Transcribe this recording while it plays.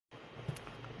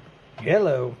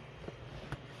Hello.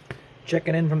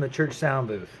 Checking in from the church sound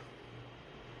booth.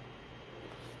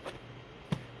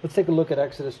 Let's take a look at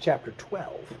Exodus chapter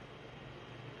 12.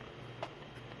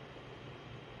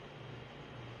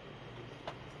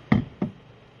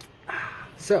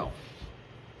 So,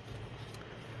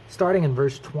 starting in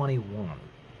verse 21.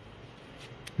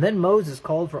 Then Moses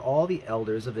called for all the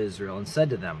elders of Israel and said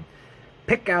to them,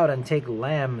 "Pick out and take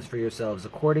lambs for yourselves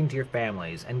according to your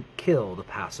families, and kill the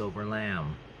Passover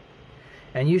lamb.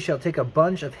 And you shall take a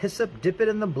bunch of hyssop, dip it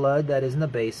in the blood that is in the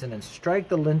basin, and strike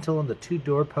the lintel and the two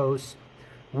doorposts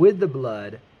with the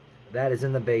blood that is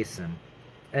in the basin.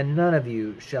 And none of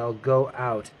you shall go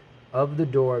out of the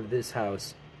door of this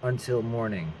house until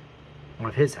morning,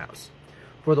 of his house.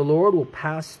 For the Lord will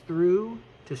pass through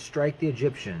to strike the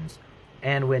Egyptians.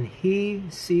 And when he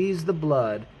sees the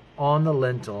blood on the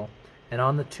lintel and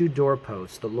on the two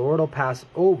doorposts, the Lord will pass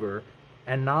over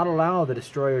and not allow the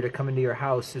destroyer to come into your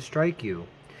house to strike you.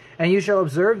 And you shall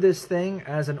observe this thing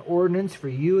as an ordinance for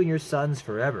you and your sons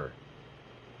forever.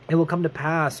 It will come to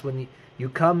pass when you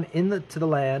come to the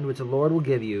land which the Lord will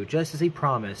give you, just as he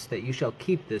promised, that you shall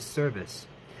keep this service.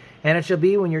 And it shall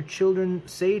be when your children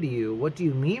say to you, 'What do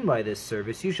you mean by this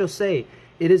service?' you shall say,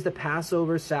 'It is the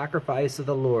Passover sacrifice of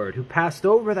the Lord, who passed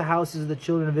over the houses of the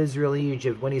children of Israel in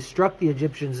Egypt, when he struck the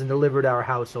Egyptians and delivered our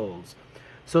households.'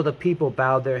 So the people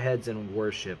bowed their heads and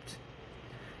worshipped.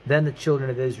 Then the children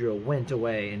of Israel went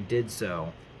away and did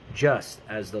so, just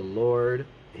as the Lord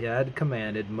had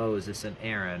commanded Moses and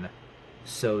Aaron,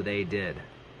 so they did."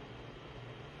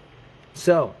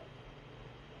 So,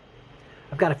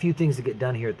 I've got a few things to get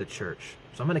done here at the church,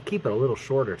 so I'm going to keep it a little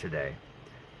shorter today.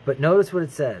 But notice what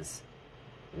it says.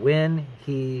 When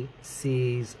he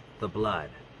sees the blood,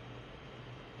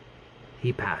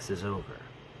 he passes over.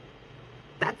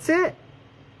 That's it.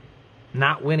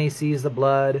 Not when he sees the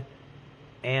blood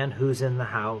and who's in the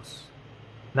house.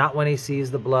 Not when he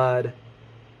sees the blood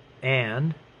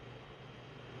and.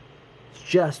 It's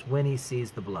just when he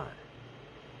sees the blood,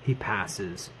 he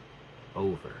passes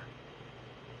over.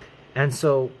 And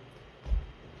so,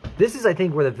 this is, I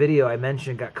think, where the video I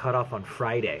mentioned got cut off on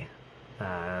Friday.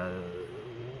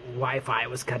 Wi-Fi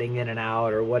was cutting in and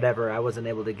out or whatever. I wasn't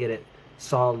able to get it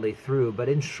solidly through. But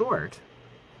in short,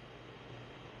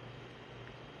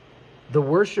 the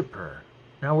worshiper,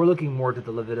 now we're looking more to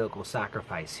the Levitical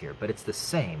sacrifice here, but it's the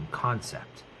same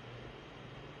concept,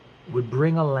 would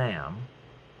bring a lamb,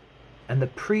 and the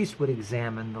priest would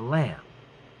examine the lamb.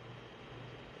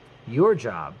 Your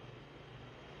job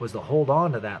was to hold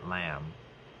on to that lamb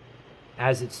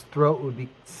as its throat would be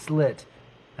slit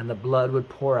and the blood would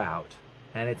pour out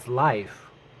and its life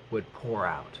would pour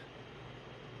out.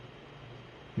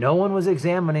 No one was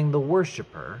examining the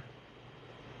worshiper.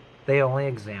 They only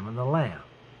examined the lamb.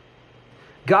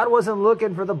 God wasn't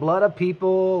looking for the blood of people,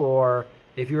 or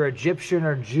if you're Egyptian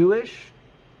or Jewish,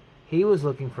 he was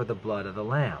looking for the blood of the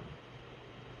lamb.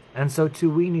 And so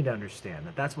too, we need to understand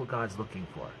that that's what God's looking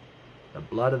for. The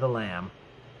blood of the lamb,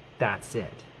 that's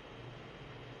it.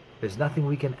 There's nothing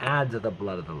we can add to the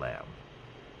blood of the lamb.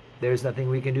 There's nothing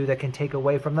we can do that can take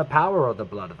away from the power of the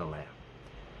blood of the lamb.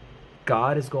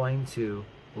 God is going to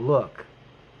look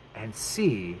and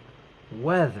see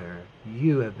whether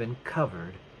you have been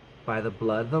covered by the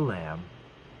blood of the lamb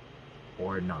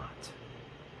or not.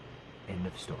 End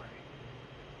of story.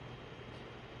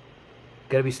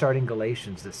 Got to be starting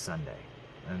Galatians this Sunday,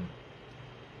 and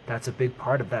that's a big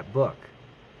part of that book.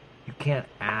 You can't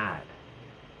add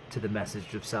to the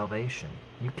message of salvation.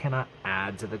 You cannot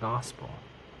add to the gospel.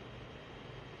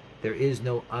 There is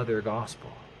no other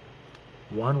gospel.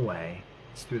 One way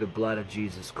is through the blood of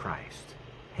Jesus Christ.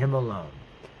 Him alone.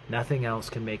 Nothing else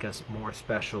can make us more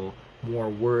special, more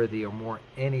worthy, or more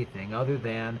anything other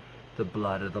than the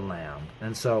blood of the Lamb.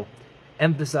 And so,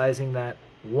 emphasizing that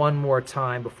one more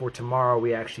time before tomorrow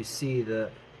we actually see the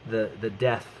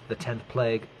death, the 10th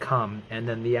plague come, and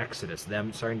then the Exodus,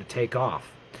 them starting to take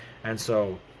off. And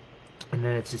so, and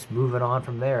then it's just moving on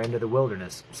from there into the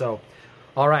wilderness. So,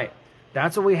 all right,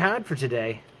 that's what we had for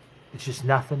today. It's just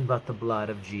nothing but the blood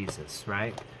of Jesus,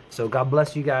 right? So God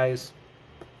bless you guys.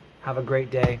 Have a great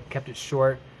day. Kept it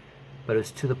short, but it was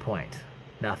to the point.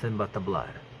 Nothing but the blood.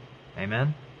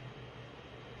 Amen?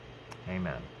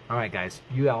 Amen. All right, guys.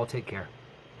 You all take care.